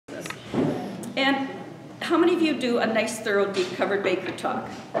And how many of you do a nice, thorough, deep-covered baker talk?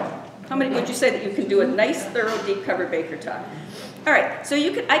 How many would you say that you can do a nice, thorough, deep-covered baker talk? All right, so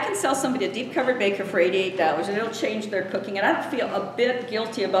I can sell somebody a deep-covered baker for $88, and it'll change their cooking, and I don't feel a bit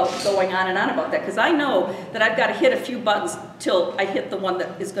guilty about going on and on about that, because I know that I've got to hit a few buttons till I hit the one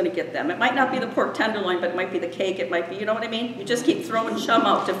that is going to get them. It might not be the pork tenderloin, but it might be the cake, it might be, you know what I mean? You just keep throwing chum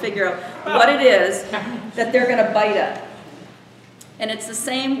out to figure out what it is that they're going to bite at. And it's the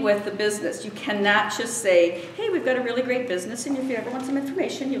same with the business. You cannot just say, hey, we've got a really great business, and if you ever want some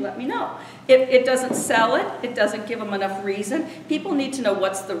information, you let me know. It doesn't sell it. It doesn't give them enough reason. People need to know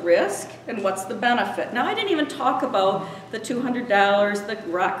what's the risk and what's the benefit. Now, I didn't even talk about the $200,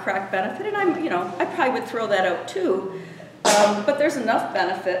 the rock crack benefit, and I probably would throw that out too. But there's enough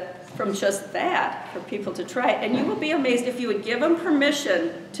benefit from just that for people to try it. And you will be amazed if you would give them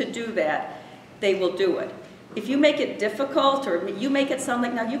permission to do that, they will do it. If you make it difficult, or you make it sound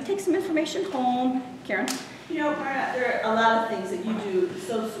like, now you take some information home, Karen? You know, Marna, there are a lot of things that you do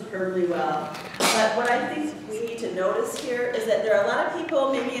so superbly well. But what I think we need to notice here is that there are a lot of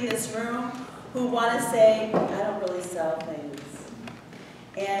people maybe in this room who want to say, I don't really sell things.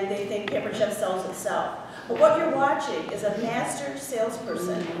 And they think Pampered Chef sells itself. But what you're watching is a master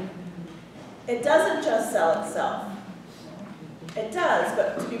salesperson. It doesn't just sell itself. It does,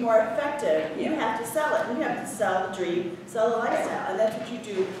 but to be more effective, you have to sell it. You have to sell the dream, sell the lifestyle, and that's what you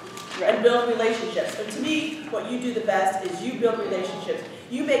do, and build relationships. But to me, what you do the best is you build relationships.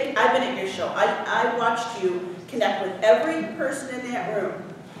 I've been at your show. I watched you connect with every person in that room,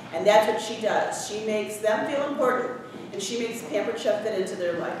 and that's what she does. She makes them feel important, and she makes Pampered Chef fit into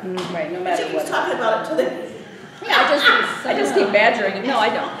their life. Right, no matter what. She keeps talking about it till they... Yeah, I just keep badgering him. No, I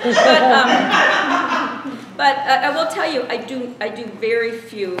don't. But I will tell you, I do very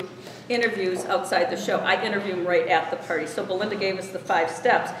few interviews outside the show. I interview them right at the party. So Belinda gave us the 5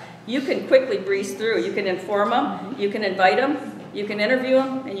 steps. You can quickly breeze through. You can inform them, you can invite them, you can interview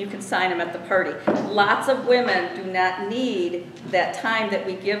them, and you can sign them at the party. Lots of women do not need that time that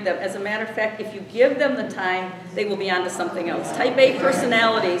we give them. As a matter of fact, if you give them the time, they will be on to something else. Type A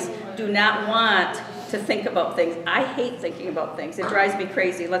personalities do not want to think about things. I hate thinking about things. It drives me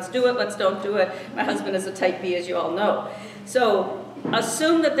crazy. Let's do it, let's don't do it. My husband is a type B, as you all know. So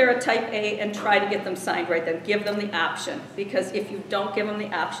assume that they're a type A and try to get them signed right then. Give them the option, because if you don't give them the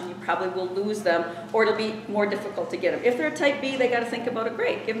option, you probably will lose them, or it'll be more difficult to get them. If they're a type B, they got to think about it.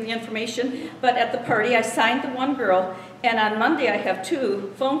 Great, give them the information. But at the party, I signed the one girl, and on Monday I have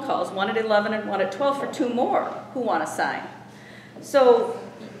 2 phone calls, one at 11 and one at 12 for 2 more who want to sign. So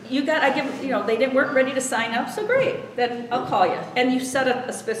they weren't ready to sign up, so great, then I'll call you. And you set up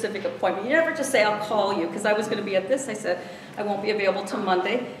a specific appointment. You never just say, I'll call you, because I was going to be at this. I said, I won't be available till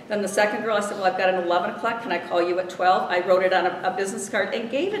Monday. Then the second girl, I said, well, I've got an 11 o'clock. Can I call you at 12? I wrote it on a business card and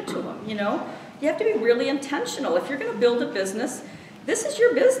gave it to them, You have to be really intentional. If you're going to build a business, this is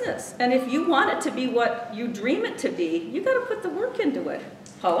your business. And if you want it to be what you dream it to be, you got to put the work into it.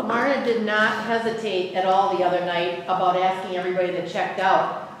 Paula? Marna did not hesitate at all the other night about asking everybody that checked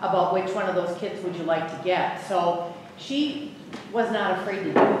out about which one of those kits would you like to get. So she was not afraid to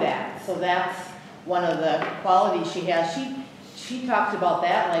do that. So that's one of the qualities she has. She talked about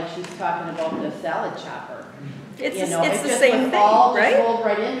that like she's talking about the salad chopper. It's the same thing, right? Just rolled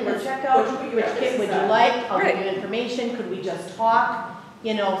right into her checkout. Which kit would you like? I'll give you information. Could we just talk?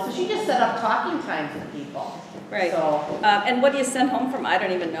 So she just set up talking times with people. Right. So, and what do you send home from? I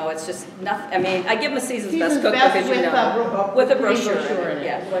don't even know. It's just nothing. I mean, I give them a season's best cookbook, as you know, with a brochure in it.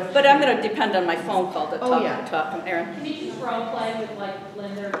 Yeah. But I'm going to depend on my phone call to talk. Erin. Can you just role play with like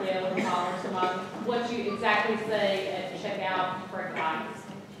Linda or Gail or Paul or someone what you exactly say at checkout for advice?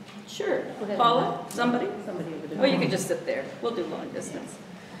 Sure. Paula? Somebody? Somebody over there. Or you can just sit there. We'll do long distance.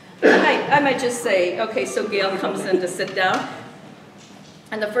 I might just say, okay, so Gail comes in to sit down.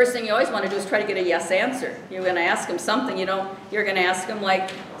 And the first thing you always want to do is try to get a yes answer. You're going to ask them something, you're going to ask them like,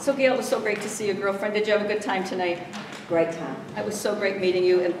 so Gail, it was so great to see you, girlfriend. Did you have a good time tonight? Great time. It was so great meeting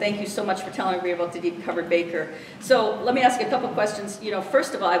you, and thank you so much for telling me about the deep covered baker. So let me ask you a couple questions.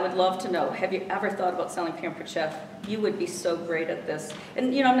 First of all, I would love to know, have you ever thought about selling Pampered Chef? You would be so great at this.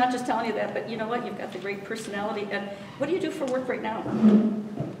 And I'm not just telling you that, but you know what? You've got the great personality. And what do you do for work right now?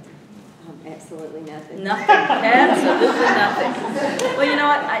 Absolutely nothing. Nothing. Absolutely nothing. Well, you know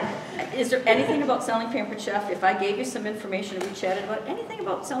what? Is there anything about selling Pampered Chef, if I gave you some information and we chatted about anything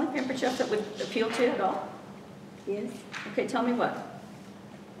about selling Pampered Chef that would appeal to you at all? Yes. Okay, tell me what.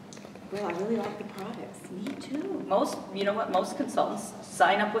 Well, I really like the products. Me too. Most consultants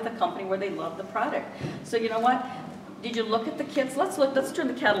sign up with a company where they love the product. So you know what? Did you look at the kits? Let's turn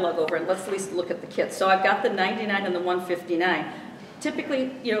the catalog over and let's at least look at the kits. So I've got the 99 and the 159.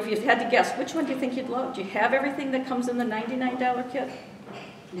 typically, you know, if you had to guess, which one do you think you'd love? Do you have everything that comes in the $99 kit?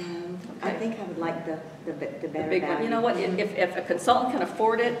 No, I Okay. think I would like the better The big one. You know what, if a consultant can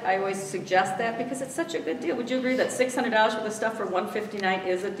afford it, I always suggest that because it's such a good deal. Would you agree that $600 worth of stuff for $159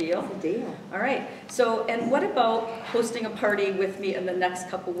 is a deal? It's a deal. All right, so, and what about hosting a party with me in the next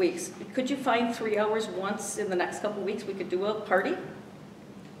couple weeks? Could you find 3 hours once in the next couple weeks we could do a party?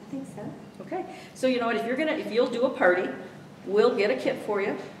 I think so. Okay, so you know what, if you'll do a party, we'll get a kit for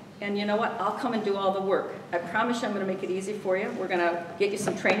you, and you know what, I'll come and do all the work. I promise you I'm gonna make it easy for you. We're gonna get you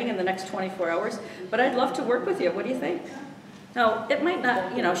some training in the next 24 hours, but I'd love to work with you. What do you think? Now, it might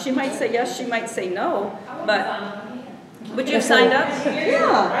not, you know, she might say yes, she might say no, but would you have signed up?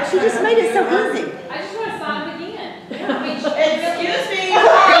 Yeah, she just made it so easy. I just want to sign up again. Excuse me.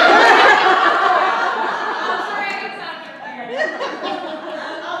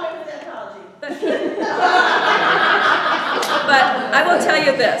 I'll make that apology. But I will tell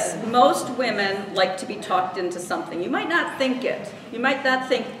you this, most women like to be talked into something. You might not think it, you might not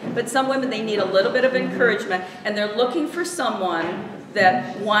think, but some women, they need a little bit of encouragement, and they're looking for someone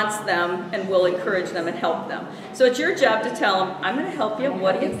that wants them and will encourage them and help them. So it's your job to tell them, I'm going to help you,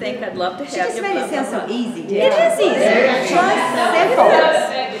 what do you think, I'd love to have She you. just made it sound so easy. It is easy. Just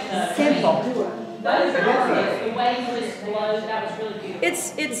simple. Those are the way you just flowed, that was really beautiful.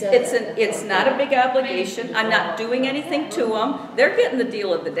 It's not a big obligation. I'm not doing anything to them. They're getting the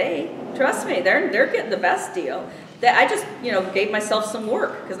deal of the day. Trust me, they're getting the best deal. That I just, you know, gave myself some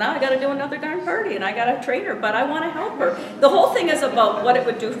work because now I got to do another darn party and I got to train her, but I want to help her. The whole thing is about what it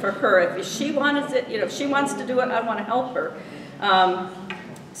would do for her. If she wants it, you know, if she wants to do it, I want to help her.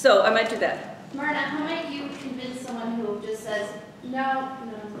 So I might do that. Marna, how might you convince someone who just says, no?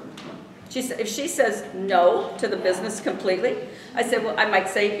 If she says no to the business completely, I said, well, I might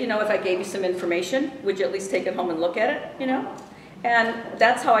say, you know, if I gave you some information, would you at least take it home and look at it, you know? And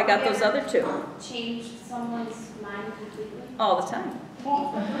that's how I got those other two. Change someone's mind completely? All the time.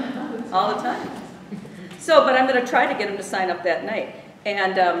 All the time. So, but I'm going to try to get them to sign up that night.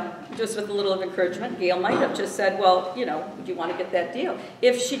 And just with a little of encouragement, Gail might have just said, well, you know, do you want to get that deal?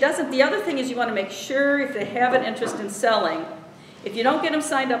 If she doesn't, the other thing is you want to make sure if they have an interest in selling, if you don't get them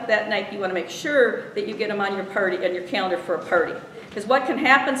signed up that night, you want to make sure that you get them on your party, on your calendar for a party. Because what can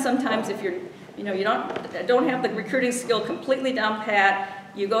happen sometimes if you're, you know, you don't have the recruiting skill completely down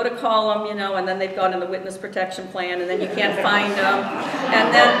pat, you go to call them, you know, and then they've gone in the witness protection plan, and then you can't find them,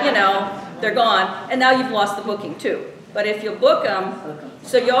 and then, you know, they're gone, and now you've lost the booking too. But if you book them,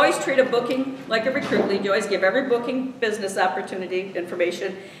 so you always treat a booking like a recruit lead. You always give every booking business opportunity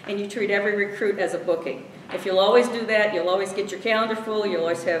information, and you treat every recruit as a booking. If you'll always do that, you'll always get your calendar full. You'll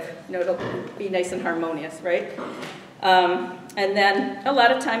always have, you know, it'll be nice and harmonious, right? And then a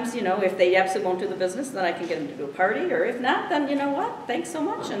lot of times, you know, if they absolutely won't do the business, then I can get them to do a party. Or if not, then you know what? Thanks so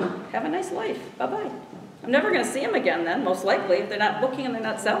much, and have a nice life. Bye-bye. I'm never going to see them again then, most likely, if they're not booking and they're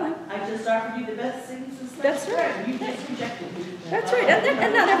not selling. I just offered you the best things since That's right. You just rejected me. That's right,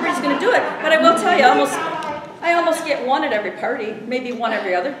 and not everybody's going to do it. But I will tell you, I almost get one at every party, maybe one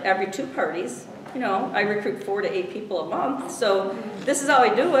every 2 parties. You know, I recruit 4 to 8 people a month, so this is how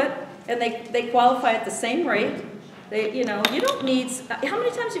I do it, and they qualify at the same rate. They, you know, you don't need, how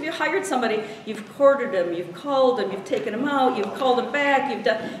many times have you hired somebody, you've courted them, you've called them, you've taken them out, you've called them back,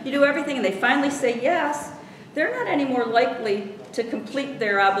 you do everything, and they finally say yes. They're not any more likely to complete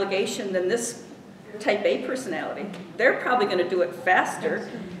their obligation than this type A personality. They're probably going to do it faster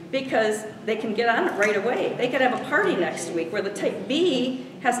because they can get on it right away. They could have a party next week where the type B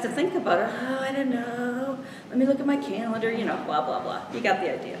has to think about it. Oh, I don't know. Let me look at my calendar, you know, blah, blah, blah. You got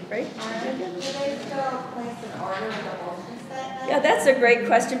the idea, right? Do they still place an order with the Olsons that night? Yeah, that's a great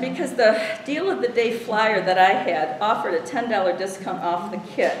question because the deal of the day flyer that I had offered a $10 discount off the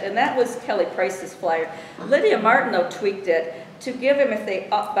kit, and that was Kelly Price's flyer. Lydia Martin, though, tweaked it to give them, if they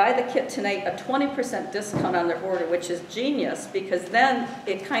buy the kit tonight, a 20% discount on their order, which is genius because then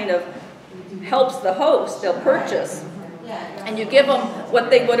it kind of helps the host. They'll purchase. And you give them what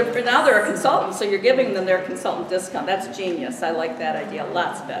they would have, now they're a consultant, so you're giving them their consultant discount. That's genius. I like that idea,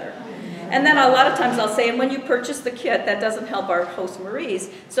 lots better. And then a lot of times I'll say, and when you purchase the kit, that doesn't help our host Marie's,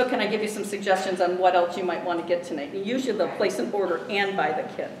 so can I give you some suggestions on what else you might want to get tonight? And usually they'll place an order and buy the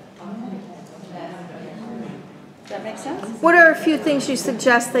kit. Does that make sense? What are a few things you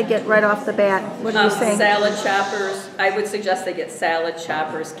suggest they get right off the bat? What do you think? Salad choppers. I would suggest they get salad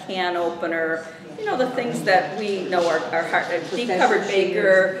choppers, can opener, you know, the things that we know are deep covered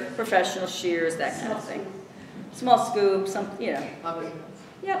baker, professional shears, that kind of thing. Small scoop, some, you know.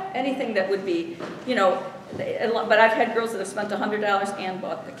 Yeah, anything that would be, you know, But I've had girls that have spent $100 and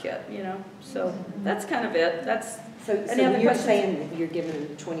bought the kit, you know, so that's kind of it. That's, So any other you're questions? saying that you're giving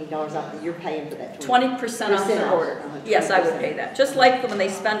them $20 off, but you're paying for that 20% off the off. order. Yes, I would pay that. Just like when they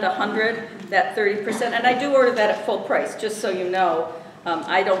spend 100, that 30%, and I do order that at full price, just so you know.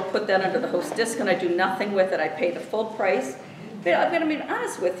 I don't put that under the host discount. I do nothing with it. I pay the full price. But I'm going to be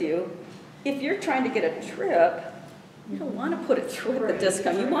honest with you. If you're trying to get a trip, you don't want to put it through at the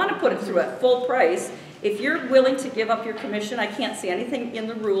discount. You want to put it through at full price. If you're willing to give up your commission, I can't see anything in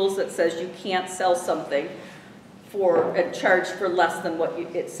the rules that says you can't sell something for a charge for less than what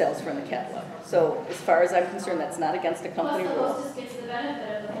it sells for in the catalog. So as far as I'm concerned, that's not against a company Plus the rule. hostess gets the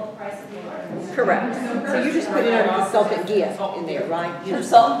benefit of the full price of the order. Correct. So you're just putting a consultant gift in there, right?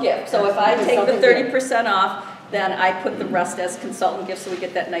 Consultant gift. So if I take the Consultant 30% off, then I put the rest as consultant gifts, so we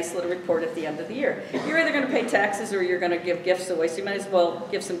get that nice little report at the end of the year. You're either going to pay taxes or you're going to give gifts away, so you might as well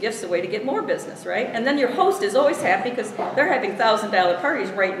give some gifts away to get more business, right? And then your host is always happy because they're having $1,000 parties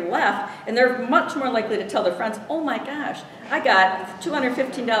right and left, and they're much more likely to tell their friends, oh my gosh, I got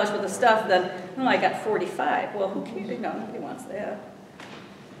 $215 worth of stuff, then, oh, I got 45. Well, who cares? No, nobody wants that.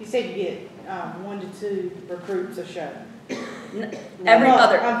 You said you get 1 to 2 recruits a show. Every month,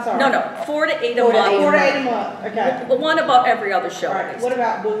 other, I'm sorry. no, 4 to 8 a 4 to month. 4 to 8 a month, okay. Well, one about every other show. All at right, least. what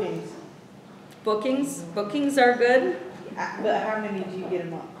about bookings? Bookings are good. But how many do you get a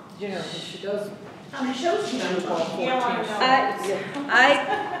month, generally? She does. How many shows she does?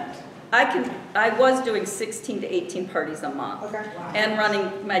 I was doing 16 to 18 parties a month. Okay. And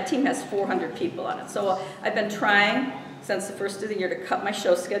running, my team has 400 people on it. So I've been trying since the first of the year to cut my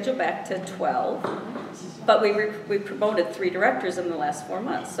show schedule back to 12. But we promoted 3 directors in the last 4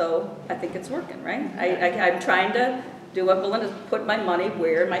 months. So I think it's working, right? I'm trying to do what Belinda, put my money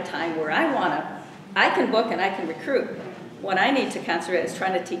where, my time where I want to. I can book and I can recruit. What I need to concentrate is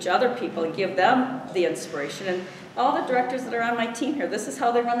trying to teach other people and give them the inspiration. And all the directors that are on my team here, this is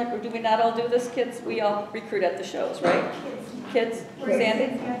how they run it. Or do we not all do this, kids? We all recruit at the shows, right? Kids?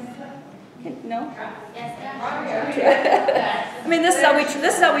 Sandy? No? I mean, this is how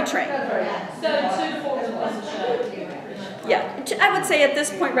we train. So 2 forms plus a show. Yeah, I would say at this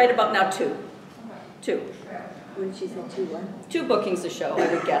point, right about now, 2. 2. When she said 2 what? 2 bookings a show, I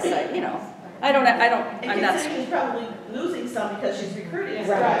would guess. I'm And not. considering she's probably losing some because she's recruiting.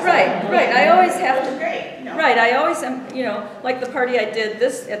 Right. I always have to. Great, you know. Right, I always am, like the party I did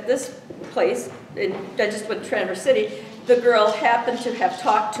at this place, I just went to Traverse City, the girl happened to have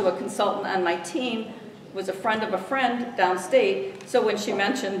talked to a consultant on my team, was a friend of a friend downstate, so when she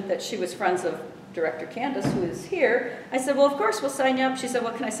mentioned that she was friends of Director Candace, who is here, I said, well, of course, we'll sign you up. She said,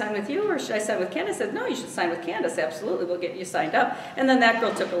 well, can I sign with you or should I sign with Candace? I said, no, you should sign with Candace, absolutely, we'll get you signed up. And then that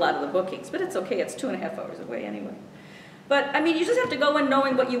girl took a lot of the bookings, but it's okay, it's 2.5 hours away anyway. But, I mean, you just have to go in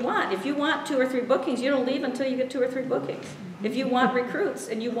knowing what you want. If you want 2 or 3 bookings, you don't leave until you get 2 or 3 bookings. If you want recruits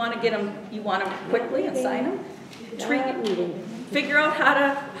and you want to get them, you want them quickly and sign them, figure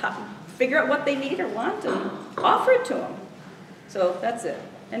out what they need or want and offer it to them. So that's it.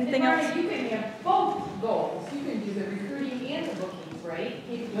 Anything else? You can have both goals. You can do the recruiting and the bookings, right?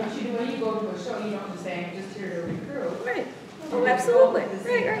 When you go to a show, you don't just say, I'm just here to recruit. Right. Oh, absolutely.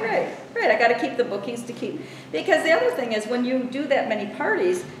 Right. I got to keep the bookings to keep. Because the other thing is when you do that many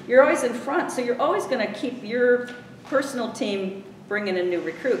parties, you're always in front. So you're always going to keep your personal team bringing in new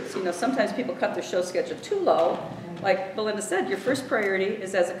recruits. Sometimes people cut their show schedule too low. Like Belinda said, your first priority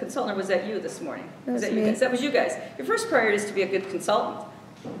is as a consultant. Or was that you this morning? That was you me. guys? That was you guys. Your first priority is to be a good consultant.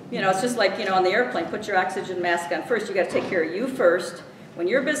 It's just like, on the airplane, put your oxygen mask on first. You got to take care of you first. When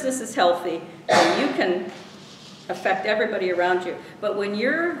your business is healthy, then you can affect everybody around you. But when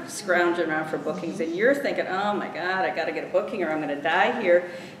you're scrounging around for bookings and you're thinking, oh my God, I got to get a booking or I'm going to die here,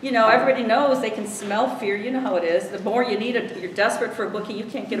 everybody knows they can smell fear. You know how it is. The more you need it, you're desperate for a booking, you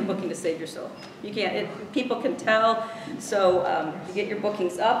can't get a booking to save your soul. You can't. People can tell. So you get your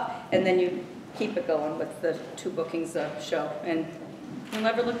bookings up and then you keep it going with the 2 bookings a show. And you'll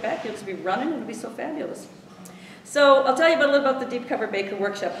never look back. You'll just be running and it'll be so fabulous. So I'll tell you a little about the Deep Cover Baker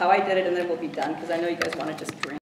Workshop, how I did it, and then we'll be done because I know you guys want to just drink.